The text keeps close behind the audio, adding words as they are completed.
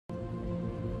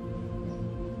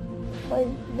My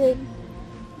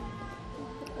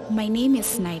name is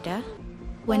Synaider.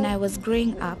 When I was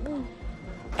growing up,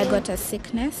 I got a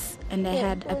sickness and I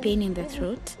had a pain in the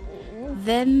throat.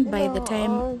 Then by the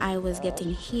time I was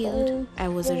getting healed, I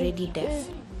was already deaf.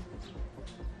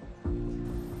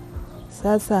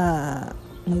 Sasa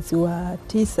mwezi wa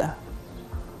 9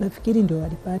 nafikiri ndio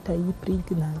walipata hii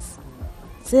pregnancy.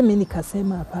 Mimi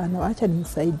nikasema hapana, acha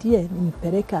nimsaidie,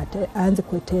 nimpeleke aanze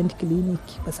kuattend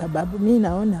kliniki kwa sababu mimi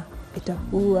naona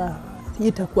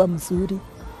itakuwa mzuri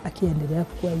akiendelea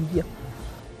kuwa hivyo.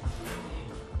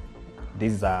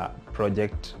 This is a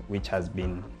project which has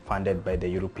been funded by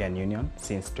the European Union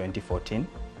since 2014.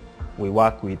 We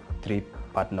work with 3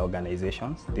 partner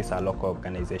organizations. These are local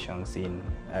organizations in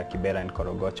Kibera and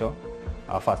Korogocho.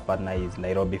 Our first partner is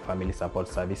Nairobi Family Support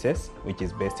Services, which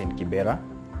is based in Kibera.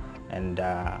 And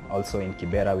also in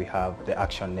Kibera we have the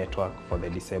Action Network for the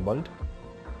Disabled.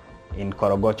 In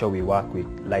Korogocho we work with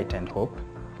Light and Hope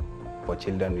for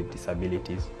children with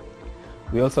disabilities.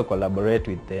 We also collaborate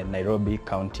with the Nairobi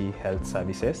County Health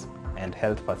Services and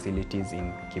health facilities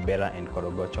in Kibera and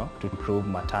Korogocho to improve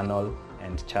maternal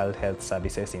and child health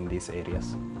services in these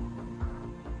areas.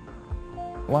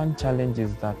 One challenge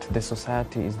is that the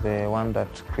society is the one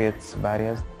that creates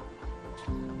barriers.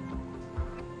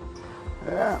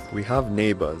 We have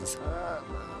neighbors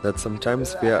that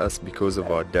sometimes fear us because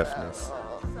of our deafness,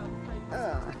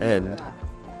 and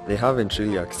they haven't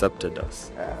really accepted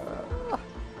us.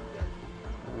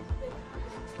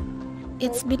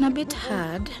 It's been a bit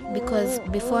hard because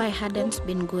before I hadn't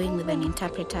been going with an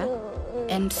interpreter,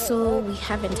 and so we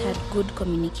haven't had good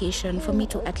communication for me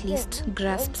to at least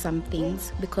grasp some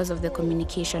things because of the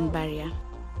communication barrier.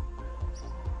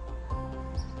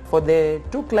 For the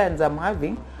 2 clients I'm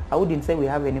having, I wouldn't say we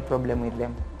have any problem with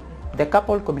them. The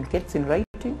couple communicates in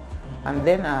writing, and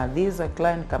then this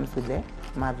client comes with the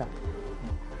mother.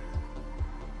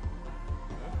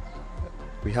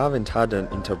 We haven't had an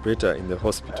interpreter in the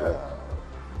hospital.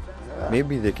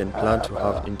 Maybe they can plan to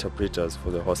have interpreters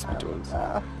for the hospitals.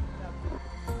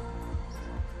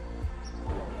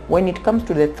 When it comes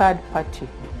to the third party,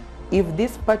 if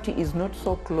this party is not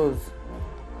so close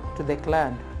to the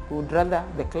client, we would rather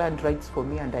the client writes for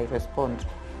me and I respond.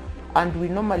 And we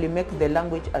normally make the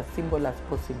language as simple as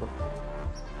possible.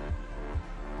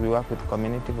 We work with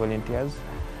community volunteers,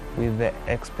 with the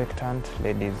expectant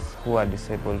ladies who are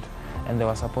disabled, and they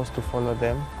were supposed to follow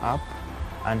them up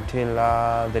until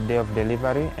the day of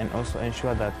delivery, and also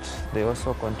ensure that they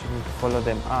also continue to follow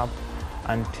them up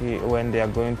until when they are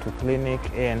going to clinic,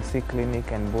 A and C clinic,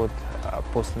 and both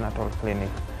postnatal clinic.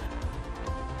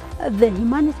 The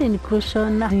humanity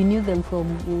inclusion, we knew them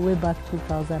from way back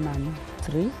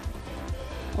 2003,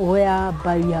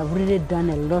 whereby we have really done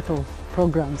a lot of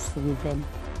programs with them.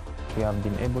 We have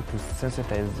been able to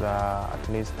sensitize at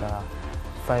least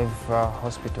 5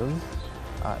 hospitals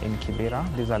in Kibera.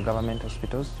 These are government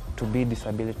hospitals, to be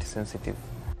disability sensitive.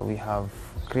 We have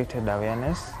created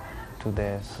awareness to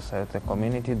the society, the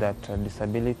community, that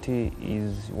disability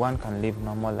is one can live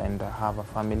normal and have a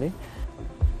family,